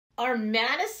Are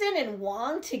Madisynn and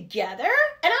Wong together?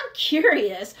 And I'm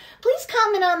curious, please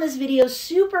comment on this video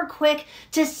super quick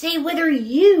to say whether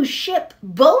you ship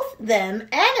both them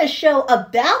and a show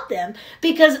about them,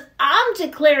 because I'm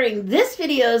declaring this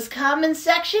video's comment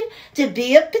section to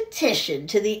be a petition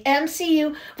to the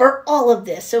MCU for all of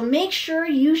this. So make sure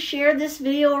you share this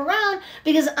video around,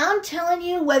 because I'm telling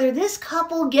you, whether this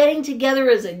couple getting together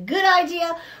is a good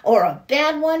idea or a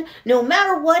bad one, no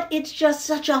matter what, it's just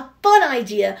such a fun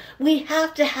idea. We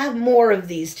have to have more of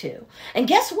these two. And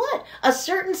guess what? A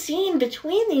certain scene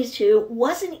between these two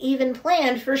wasn't even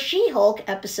planned for She-Hulk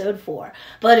episode 4.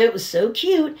 But it was so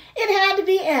cute, it had to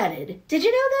be added. Did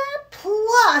you know that?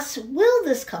 Plus, will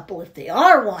this couple, if they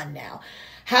are one now,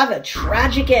 have a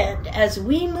tragic end as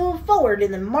we move forward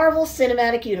in the Marvel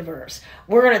Cinematic Universe?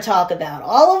 We're going to talk about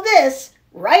all of this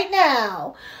right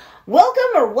now.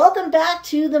 Welcome back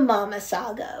to the Mama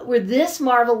Saga, where this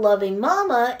Marvel-loving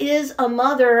mama is a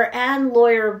mother and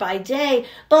lawyer by day,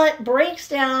 but breaks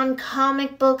down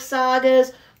comic book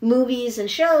sagas, movies, and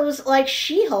shows like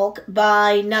She-Hulk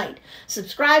by night.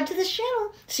 Subscribe to this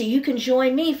channel so you can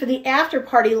join me for the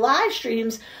after-party live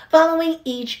streams following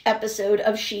each episode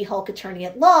of She-Hulk Attorney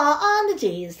at Law on the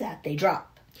days that they drop.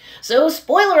 So,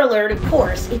 spoiler alert, of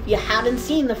course, if you haven't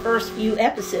seen the first few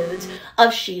episodes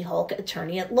of She-Hulk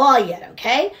Attorney at Law yet,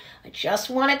 okay? I just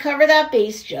want to cover that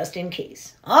base just in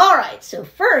case. Alright, so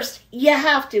first, you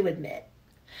have to admit,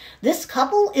 this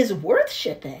couple is worth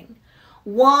shipping.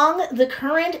 Wong, the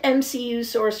current MCU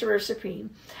Sorcerer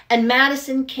Supreme, and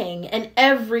Madisynn King, and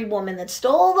every woman that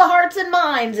stole the hearts and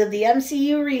minds of the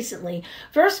MCU recently,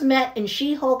 first met in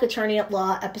She-Hulk Attorney at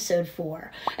Law episode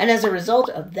 4. And as a result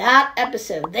of that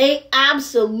episode, they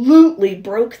absolutely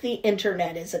broke the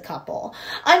internet as a couple.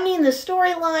 I mean, the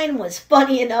storyline was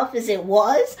funny enough as it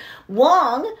was.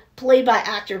 Wong, played by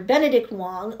actor Benedict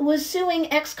Wong, was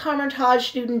suing ex-Carmitage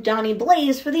student Donnie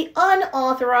Blaze for the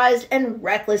unauthorized and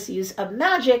reckless use of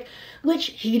magic, which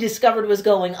he discovered was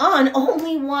going on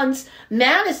only once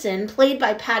Madisynn, played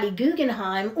by Patty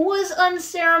Guggenheim, was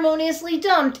unceremoniously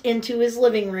dumped into his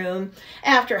living room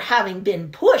after having been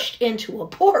pushed into a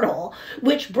portal,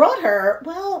 which brought her,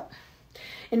 well,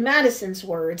 in Madisynn's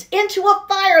words, into a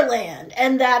fireland,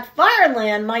 and that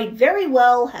fireland might very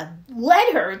well have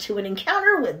led her to an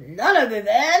encounter with none other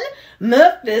than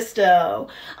Mephisto.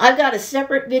 I've got a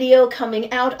separate video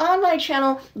coming out on my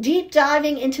channel deep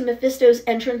diving into Mephisto's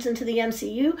entrance into the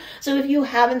MCU, so if you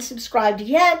haven't subscribed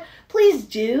yet, please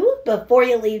do before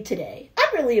you leave today.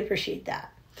 I'd really appreciate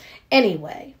that.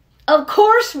 Anyway, of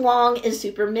course Wong is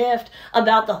super miffed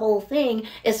about the whole thing,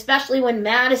 especially when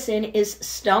Madisynn is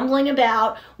stumbling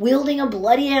about, wielding a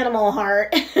bloody animal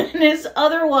heart, and is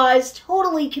otherwise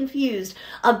totally confused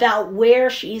about where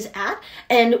she's at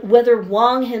and whether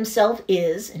Wong himself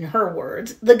is, in her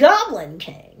words, the Goblin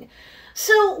King.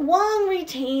 So Wong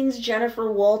retains Jennifer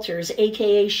Walters,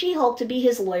 aka She-Hulk, to be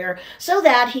his lawyer so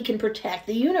that he can protect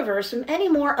the universe from any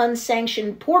more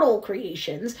unsanctioned portal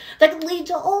creations that could lead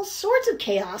to all sorts of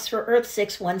chaos for Earth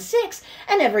 616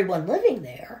 and everyone living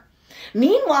there.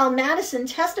 Meanwhile,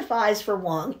 Madisynn testifies for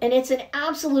Wong, and it's an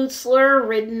absolute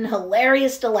slur-ridden,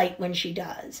 hilarious delight when she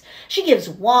does. She gives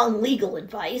Wong legal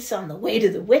advice on the way to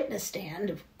the witness stand,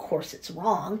 of course it's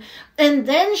wrong, and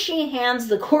then she hands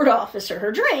the court officer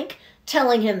her drink,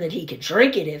 telling him that he can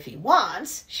drink it if he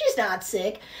wants, she's not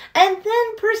sick, and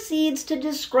then proceeds to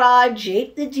describe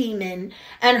Jake the Demon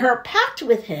and her pact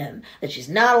with him that she's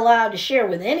not allowed to share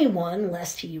with anyone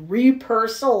lest he reap her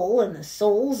soul and the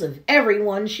souls of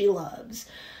everyone she loves.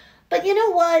 But you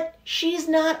know what? She's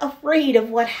not afraid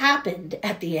of what happened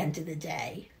at the end of the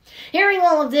day. Hearing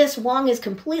all of this, Wong is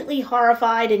completely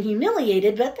horrified and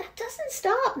humiliated, but that doesn't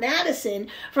stop Madisynn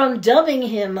from dubbing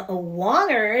him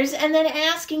Wongers and then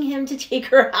asking him to take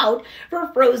her out for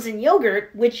frozen yogurt,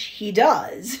 which he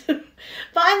does.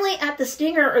 Finally, at the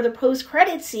stinger or the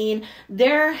post-credit scene,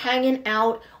 they're hanging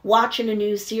out watching a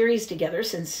new series together,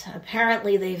 since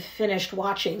apparently they've finished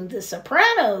watching The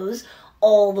Sopranos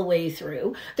all the way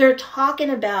through. They're talking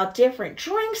about different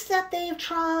drinks that they've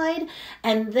tried,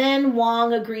 and then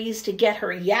Wong agrees to get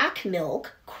her yak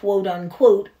milk, quote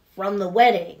unquote, from the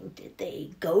wedding. Did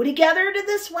they go together to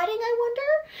this wedding, I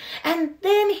wonder? And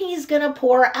then he's gonna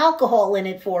pour alcohol in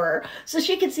it for her so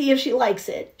she can see if she likes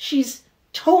it. She's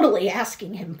totally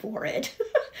asking him for it.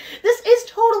 This is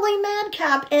totally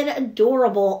madcap and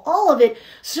adorable, all of it,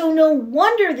 so no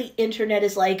wonder the internet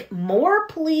is like, more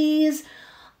please.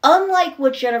 Unlike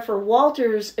what Jennifer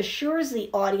Walters assures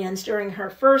the audience during her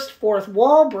first fourth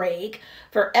wall break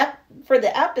for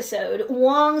the episode,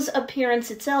 Wong's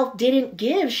appearance itself didn't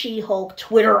give She-Hulk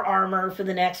Twitter armor for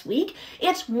the next week.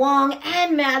 It's Wong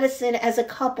and Madisynn as a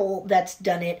couple that's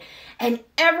done it. And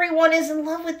everyone is in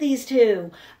love with these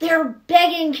two. They're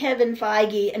begging Kevin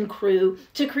Feige and crew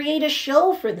to create a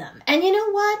show for them. And you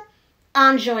know what?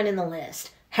 I'm joining the list.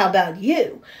 How about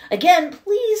you? Again,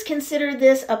 please consider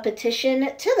this a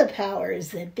petition to the powers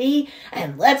that be,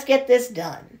 and let's get this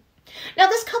done. Now,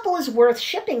 this couple is worth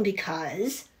shipping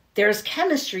because there's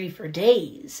chemistry for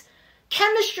days.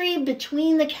 Chemistry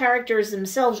between the characters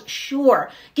themselves,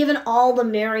 sure, given all the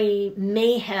merry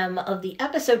mayhem of the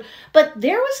episode, but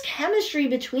there was chemistry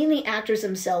between the actors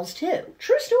themselves too.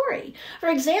 True story. For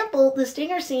example, the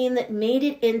stinger scene that made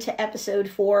it into episode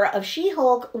 4 of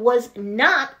She-Hulk was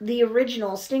not the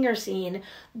original stinger scene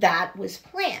that was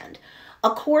planned.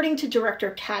 According to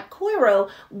director Kat Coiro,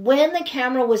 when the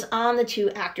camera was on the two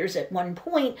actors at one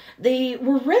point, they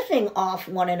were riffing off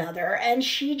one another, and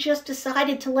she just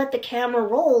decided to let the camera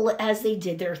roll as they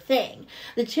did their thing.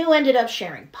 The two ended up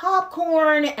sharing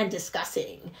popcorn and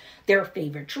discussing their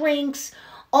favorite drinks.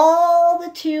 All the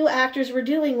two actors were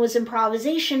doing was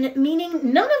improvisation,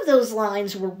 meaning none of those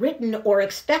lines were written or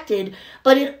expected,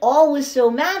 but it all was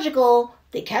so magical,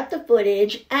 they kept the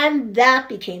footage, and that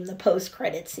became the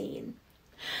post-credit scene.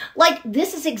 Like,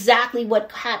 this is exactly what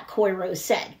Kat Coiro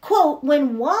said. Quote,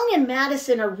 when Wong and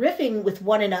Madisynn are riffing with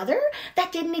one another,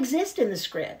 that didn't exist in the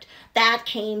script. That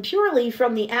came purely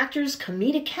from the actors'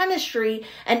 comedic chemistry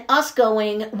and us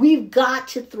going, we've got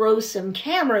to throw some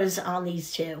cameras on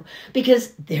these two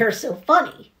because they're so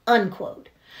funny, unquote.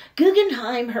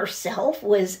 Guggenheim herself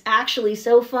was actually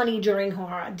so funny during her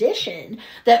audition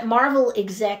that Marvel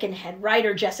exec and head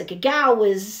writer Jessica Gao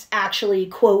was actually,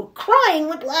 quote, crying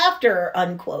with laughter,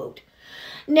 unquote.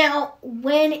 Now,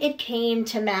 when it came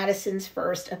to Madisynn's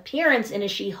first appearance in a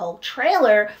She-Hulk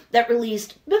trailer that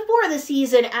released before the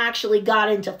season actually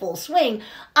got into full swing,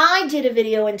 I did a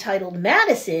video entitled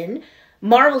Madisynn,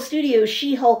 Marvel Studios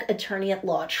She-Hulk Attorney at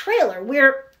Law trailer,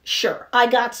 where sure, I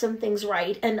got some things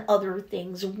right and other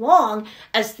things wrong,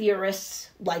 as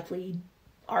theorists likely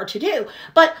are to do.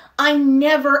 But I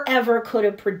never ever could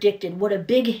have predicted what a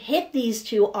big hit these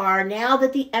two are now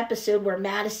that the episode where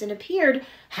Madisynn appeared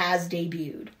has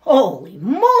debuted. Holy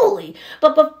moly!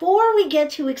 But before we get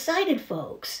too excited,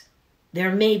 folks,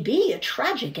 there may be a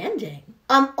tragic ending.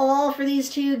 I'm all for these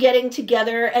two getting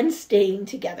together and staying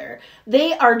together.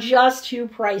 They are just too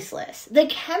priceless. The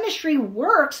chemistry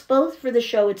works both for the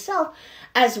show itself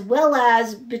as well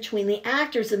as between the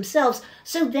actors themselves,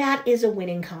 so that is a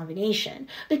winning combination.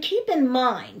 But keep in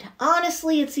mind,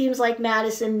 honestly, it seems like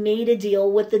Madisynn made a deal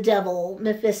with the devil,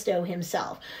 Mephisto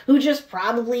himself, who just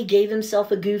probably gave himself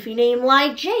a goofy name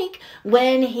like Jake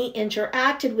when he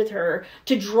interacted with her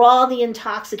to draw the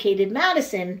intoxicated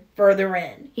Madisynn further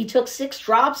in. He took 6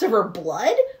 drops of her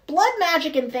blood? Blood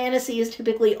magic in fantasy is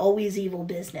typically always evil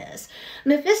business.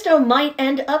 Mephisto might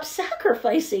end up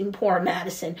sacrificing poor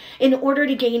Madisynn in order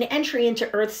to gain entry into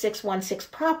Earth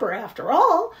 616 proper. After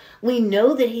all, we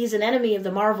know that he's an enemy of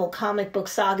the Marvel comic book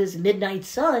saga's Midnight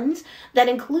Suns that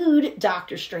include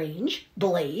Doctor Strange,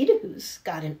 Blade, who's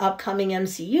got an upcoming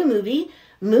MCU movie,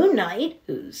 Moon Knight,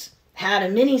 who's had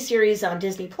a miniseries on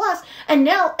Disney+, and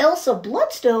now Elsa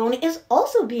Bloodstone is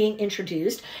also being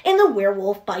introduced in the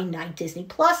Werewolf by Night Disney+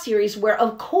 series, where,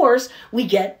 of course, we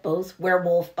get both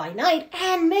Werewolf by Night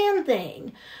and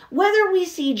Man-Thing. Whether we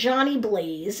see Johnny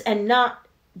Blaze and not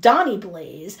Donnie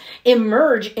Blaze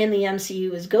emerge in the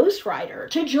MCU as Ghost Rider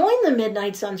to join the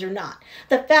Midnight Suns or not,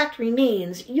 the fact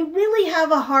remains you really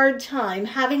have a hard time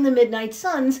having the Midnight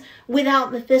Suns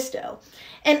without Mephisto.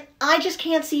 And I just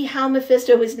can't see how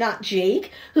Mephisto is not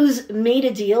Jake, who's made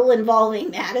a deal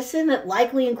involving Madisynn that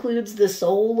likely includes the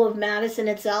soul of Madisynn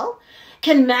itself.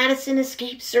 Can Madisynn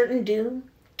escape certain doom?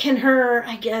 Can her,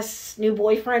 I guess, new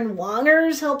boyfriend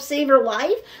Wongers help save her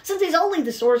life, since he's only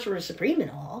the Sorcerer Supreme and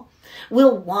all?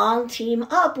 Will Wong team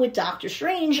up with Doctor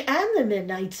Strange and the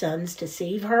Midnight Suns to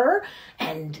save her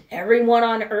and everyone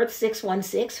on Earth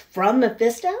 616 from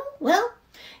Mephisto? Well,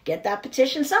 get that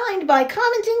petition signed by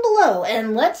commenting below,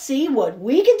 and let's see what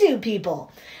we can do,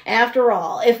 people. After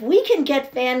all, if we can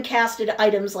get fan-casted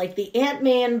items like the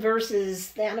Ant-Man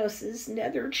versus Thanos'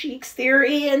 nether cheeks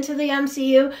theory into the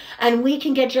MCU, and we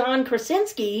can get John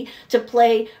Krasinski to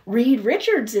play Reed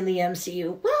Richards in the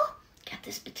MCU, well, get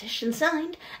this petition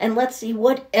signed, and let's see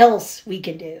what else we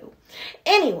can do.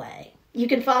 Anyway, you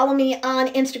can follow me on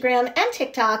Instagram and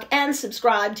TikTok and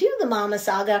subscribe to the Mama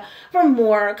Saga for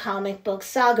more comic book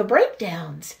saga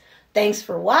breakdowns. Thanks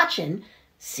for watching.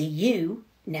 See you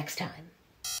next time.